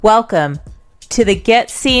Welcome to the Get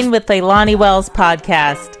Seen with Leilani Wells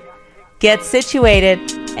podcast. Get situated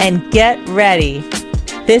and get ready.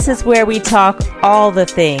 This is where we talk all the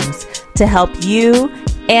things to help you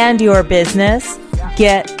and your business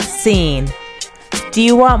get seen. Do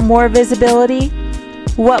you want more visibility?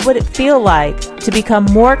 What would it feel like to become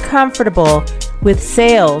more comfortable with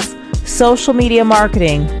sales, social media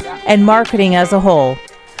marketing, and marketing as a whole?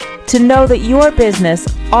 To know that your business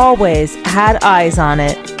always had eyes on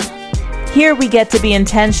it. Here we get to be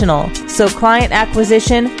intentional, so client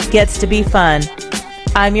acquisition gets to be fun.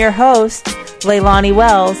 I'm your host, Leilani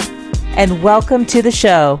Wells, and welcome to the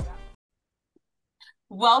show.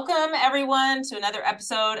 Welcome, everyone, to another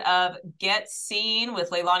episode of Get Seen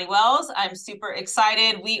with Leilani Wells. I'm super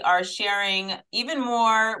excited. We are sharing even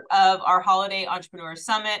more of our Holiday Entrepreneur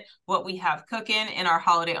Summit, what we have cooking in our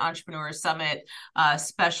Holiday Entrepreneur Summit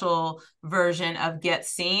special version of Get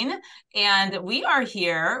Seen. And we are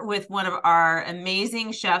here with one of our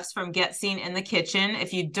amazing chefs from Get Seen in the Kitchen.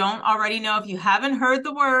 If you don't already know, if you haven't heard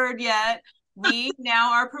the word yet, we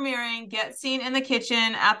now are premiering Get Seen in the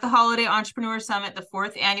Kitchen at the Holiday Entrepreneur Summit, the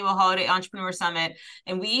 4th annual Holiday Entrepreneur Summit.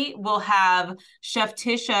 And we will have Chef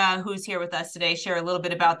Tisha, who's here with us today, share a little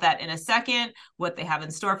bit about that in a second, what they have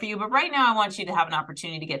in store for you. But right now, I want you to have an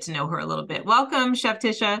opportunity to get to know her a little bit. Welcome, Chef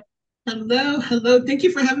Tisha. Hello. Thank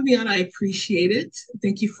you for having me on. I appreciate it.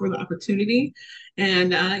 Thank you for the opportunity.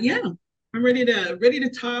 And I'm ready to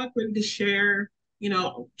talk, ready to share,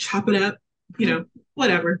 chop it up,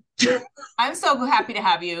 whatever. I'm so happy to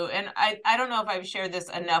have you. And I don't know if I've shared this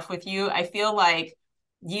enough with you. I feel like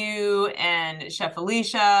you and Chef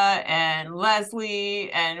Alicia and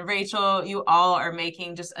Leslie and Rachel, you all are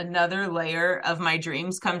making just another layer of my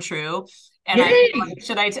dreams come true. And I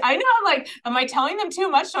feel like, I know, like, am I telling them too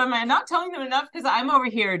much? So am I not telling them enough? Because I'm over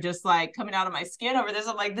here just like coming out of my skin over this.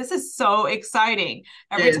 I'm like, this is so exciting.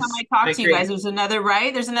 Every time I talk to you guys, there's another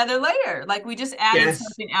layer. Like we just added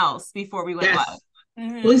something else before we went live.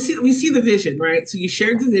 Mm-hmm. Well, we see the vision, right? So you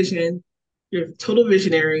shared the vision, you're a total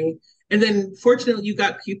visionary. And then fortunately you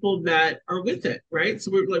got people that are with it, right? So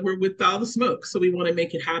we're with all the smoke. So we want to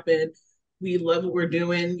make it happen. We love what we're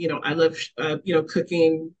doing. I love,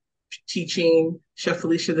 cooking, teaching, Chef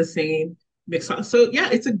Alicia the same, so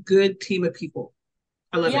it's a good team of people.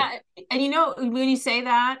 I love it. And when you say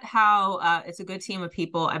that, how it's a good team of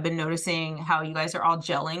people, I've been noticing how you guys are all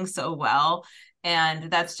gelling so well. And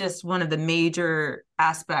that's just one of the major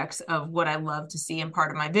aspects of what I love to see. And part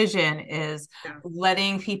of my vision is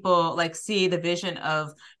letting people like see the vision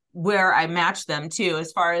of where I match them to,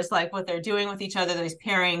 as far as like what they're doing with each other, those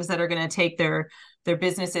pairings that are going to take their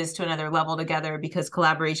businesses to another level together, because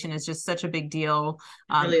collaboration is just such a big deal.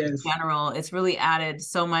 In general, it's really added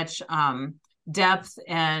so much depth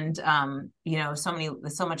and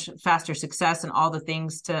so much faster success and all the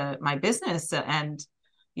things to my business. And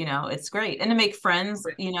it's great. And to make friends,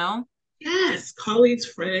 Yes, colleagues,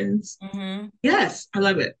 friends. Mm-hmm. Yes, I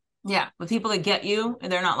love it. Yeah, with people that get you,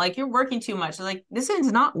 and they're not like, you're working too much. They're like, this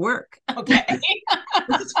is not work. Okay.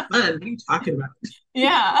 This is fun. What are you talking about?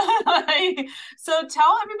 Yeah. So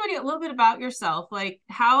tell everybody a little bit about yourself. Like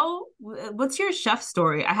what's your chef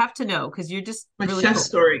story? I have to know, because you're just my really chef cool.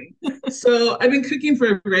 Story. So I've been cooking for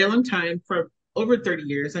a very long time, for over 30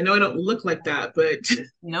 years. I know I don't look like that, but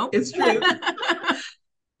nope. It's true.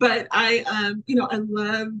 But I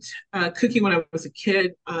loved cooking when I was a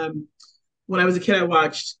kid. When I was a kid, I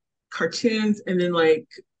watched cartoons and then like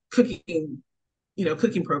cooking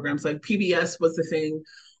programs. Like PBS was the thing.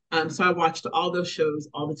 So I watched all those shows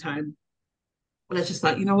all the time. And I just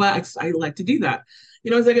thought, you know what, I like to do that.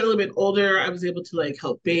 As I get a little bit older, I was able to like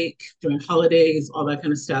help bake during holidays, all that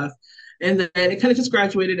kind of stuff. And then it kind of just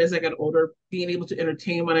graduated as I got older, being able to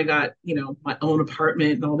entertain when I got, my own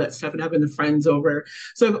apartment and all that stuff, and having the friends over.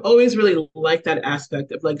 So I've always really liked that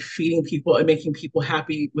aspect of like feeding people and making people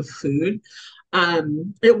happy with food.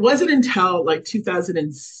 It wasn't until like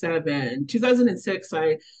 2006,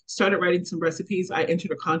 I started writing some recipes. I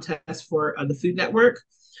entered a contest for the Food Network.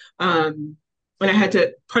 And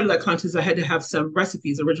part of that contest, I had to have some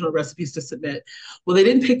original recipes to submit. Well, they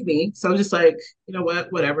didn't pick me. So I was just like, you know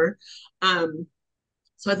what, whatever.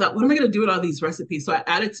 So I thought, what am I going to do with all these recipes? So I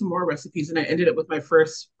added some more recipes, and I ended up with my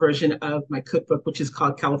first version of my cookbook, which is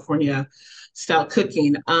called California Style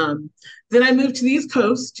Cooking. Then I moved to the East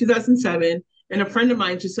Coast, 2007. And a friend of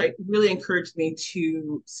mine just like really encouraged me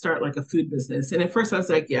to start like a food business. And at first I was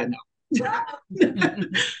like, yeah, no.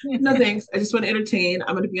 No thanks. I just want to entertain.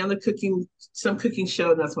 I'm going to be on some cooking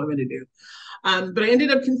show, and that's what I'm going to do. But I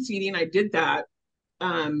ended up conceding. I did that.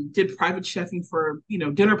 Did private chefing for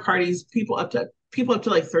dinner parties, people up to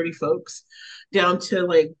like 30 folks, down to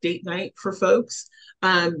like date night for folks.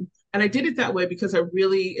 And I did it that way because I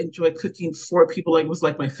really enjoy cooking for people, like it was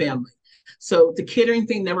like my family. So the catering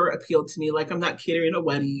thing never appealed to me. Like I'm not catering a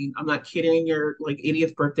wedding, I'm not catering your like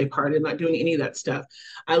 80th birthday party, I'm not doing any of that stuff.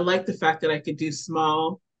 I like the fact that I could do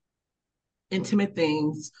small, intimate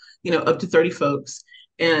things, up to 30 folks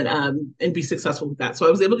and be successful with that. So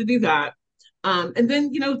I was able to do that. And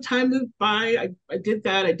then, time moved by. I did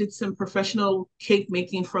that. I did some professional cake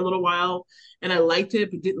making for a little while and I liked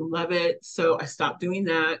it, but didn't love it. So I stopped doing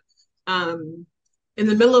that. Um, in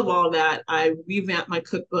the middle of all that, I revamped my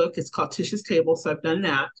cookbook. It's called Tisha's Table. So I've done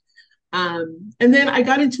that. And then I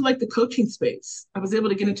got into like the coaching space. I was able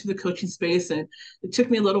to get into the coaching space, and it took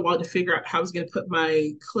me a little while to figure out how I was going to put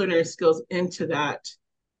my culinary skills into that,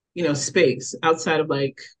 space outside of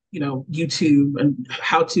like, YouTube and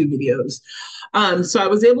how-to videos. So I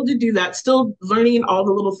was able to do that, still learning all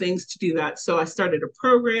the little things to do that. So I started a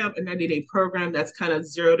program, a 90-day program that's kind of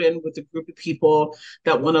zeroed in with a group of people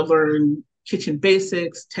that want to learn kitchen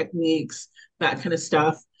basics, techniques, that kind of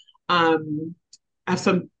stuff. I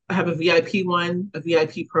have I have a VIP one, a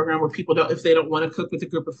VIP program where people don't, if they don't want to cook with a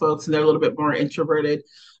group of folks and they're a little bit more introverted,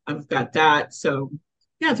 I've got that. So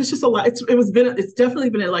yeah, there's just a lot. It's definitely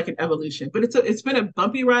been like an evolution, but it's been a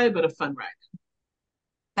bumpy ride, but a fun ride.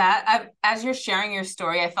 As you're sharing your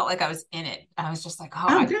story, I felt like I was in it. I was just like, oh,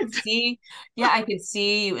 Oh, I could good. see, yeah, I could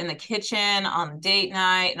see you in the kitchen on date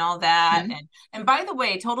night and all that. Mhm. And by the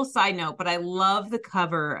way, total side note, but I love the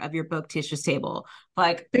cover of your book, Tisha's Table.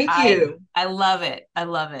 Like Thank you. I love it. I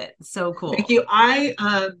love it. So Thank cool. you.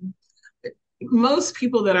 Most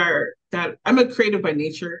people that I'm a creative by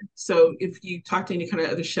nature. So if you talk to any kind of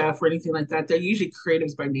other chef or anything like that, they're usually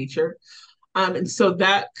creatives by nature. And so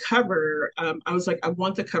that cover, I was like, I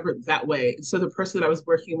want the cover that way. And so the person that I was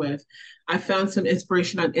working with, I found some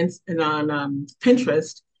inspiration on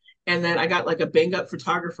Pinterest, and then I got like a bang up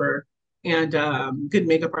photographer and good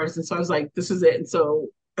makeup artist. And so I was like, this is it. And so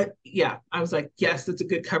yeah, I was like, yes, that's a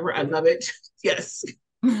good cover. I love it. Yes.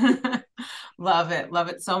 Love it. Love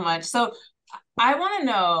it so much. So I want to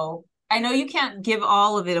know, I know you can't give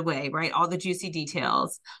all of it away, right? All the juicy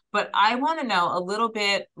details, but I want to know a little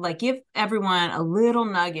bit, like give everyone a little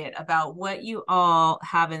nugget about what you all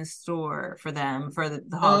have in store for them for the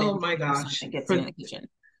holiday Oh my entrepreneur gosh. summit gets in For the kitchen.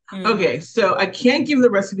 Mm. Okay, so I can't give the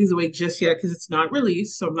recipes away just yet because it's not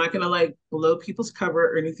released. So I'm not gonna like blow people's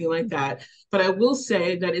cover or anything like that. But I will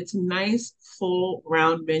say that it's a nice full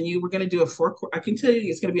round menu. We're gonna do a I can tell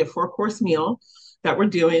you it's gonna be a 4 course meal that we're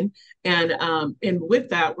doing, and with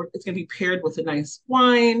that, it's gonna be paired with a nice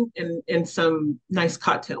wine and some nice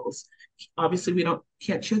cocktails. Obviously, we don't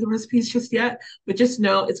can't share the recipes just yet, but just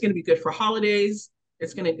know it's gonna be good for holidays.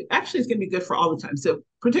 It's going to be good for all the time. So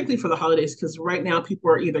particularly for the holidays, because right now people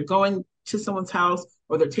are either going to someone's house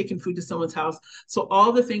or they're taking food to someone's house. So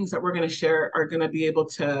all the things that we're going to share are going to be able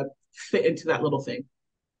to fit into that little thing.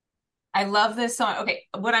 I love this song. Okay,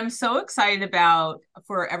 what I'm so excited about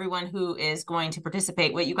for everyone who is going to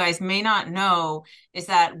participate, what you guys may not know is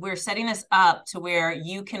that we're setting this up to where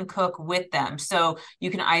you can cook with them. So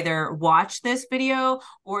you can either watch this video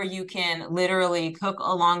or you can literally cook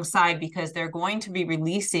alongside because they're going to be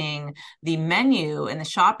releasing the menu and the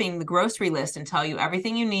shopping, the grocery list, and tell you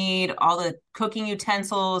everything you need, all the cooking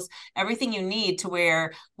utensils, everything you need to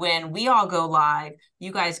where when we all go live,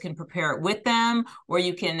 you guys can prepare it with them, or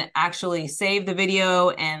you can actually save the video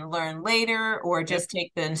and learn later, or Yep. just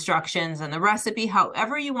take the instructions and the recipe,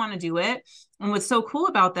 however you want to do it. And what's so cool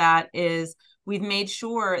about that is we've made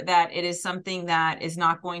sure that it is something that is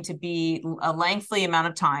not going to be a lengthy amount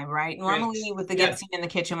of time, right? Right. Normally, with the Get Yep. Seen in the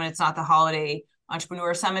Kitchen, when it's not the holiday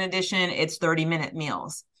Entrepreneur Summit edition, it's 30-minute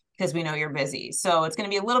meals because we know you're busy. So it's going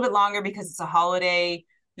to be a little bit longer because it's a holiday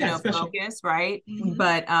Yeah. Special. focus, right? Mm-hmm.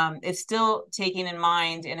 But it's still taking in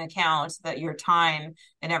mind in account that your time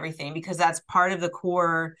and everything, because that's part of the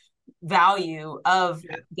core value of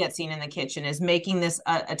Yeah. Get Seen in the Kitchen is making this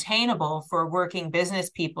attainable for working business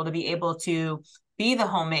people to be able to be the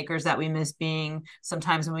homemakers that we miss being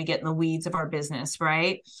sometimes when we get in the weeds of our business,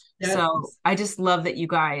 right? Yep. So I just love that you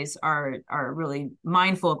guys are really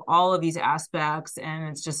mindful of all of these aspects, and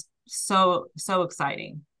it's just so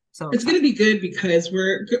exciting. So It's going to exciting. be good because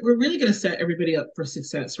we're really going to set everybody up for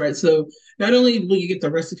success, right? So not only will you get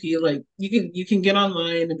the recipe, like you can get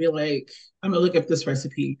online and be like, I'm gonna look up this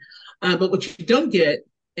recipe, but what you don't get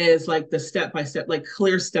is like the step by step, like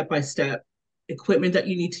clear step by step equipment that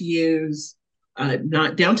you need to use,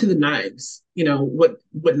 not down to the knives. You know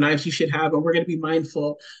what knives you should have, and we're going to be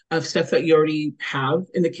mindful of stuff that you already have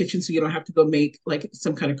in the kitchen, so you don't have to go make like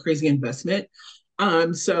some kind of crazy investment.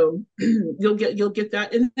 So you'll get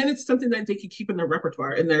that, and then it's something that they can keep in their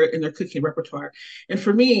repertoire, in their cooking repertoire. And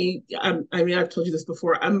for me, I mean, I've told you this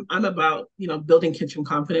before. I'm about building kitchen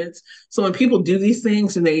confidence. So when people do these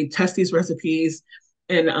things and they test these recipes,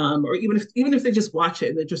 and or even if they just watch it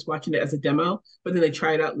and they're just watching it as a demo, but then they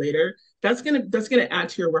try it out later, that's gonna add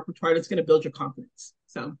to your repertoire. It's gonna build your confidence.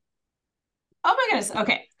 So. Oh my goodness.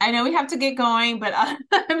 Okay. I know we have to get going, but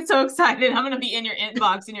I'm so excited. I'm going to be in your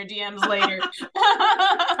inbox and your DMs later.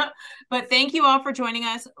 But thank you all for joining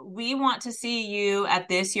us. We want to see you at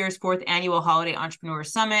this year's 4th annual Holiday Entrepreneur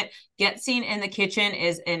Summit. Get Seen in the Kitchen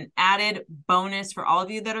is an added bonus for all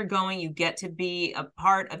of you that are going. You get to be a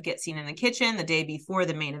part of Get Seen in the Kitchen the day before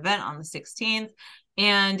the main event on the 16th.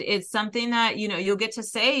 And it's something that, you'll get to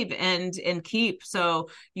save and keep. So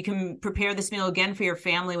you can prepare this meal again for your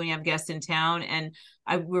family when you have guests in town. And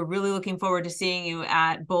we're really looking forward to seeing you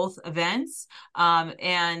at both events.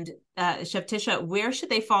 And Chef Tisha, where should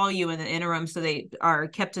they follow you in the interim so they are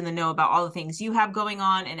kept in the know about all the things you have going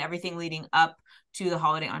on and everything leading up to the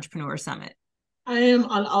Holiday Entrepreneur Summit? I am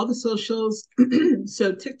on all the socials.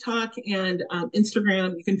 So TikTok and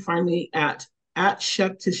Instagram, you can find me at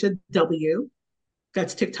Chef Tisha W.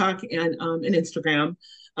 That's TikTok and Instagram.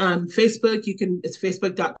 Facebook, it's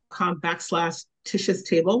facebook.com/Tisha's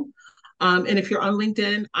Table. And if you're on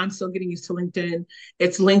LinkedIn, I'm still getting used to LinkedIn.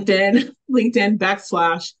 It's LinkedIn /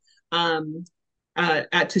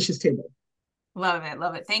 at Tisha's Table. Love it.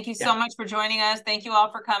 Love it. Thank you so much for joining us. Thank you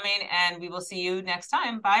all for coming, and we will see you next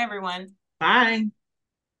time. Bye, everyone. Bye.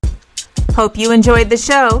 Hope you enjoyed the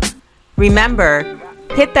show. Remember,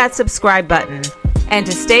 hit that subscribe button. And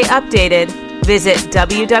to stay updated, visit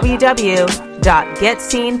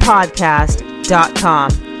www.getseenpodcast.com.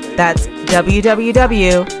 That's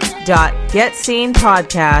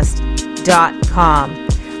www.getseenpodcast.com.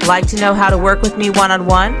 Like to know how to work with me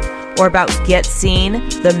one-on-one or about Get Seen,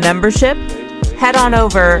 the membership? Head on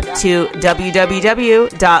over to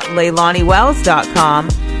www.leilaniwells.com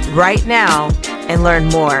right now and learn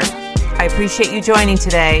more. I appreciate you joining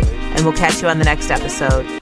today, and we'll catch you on the next episode.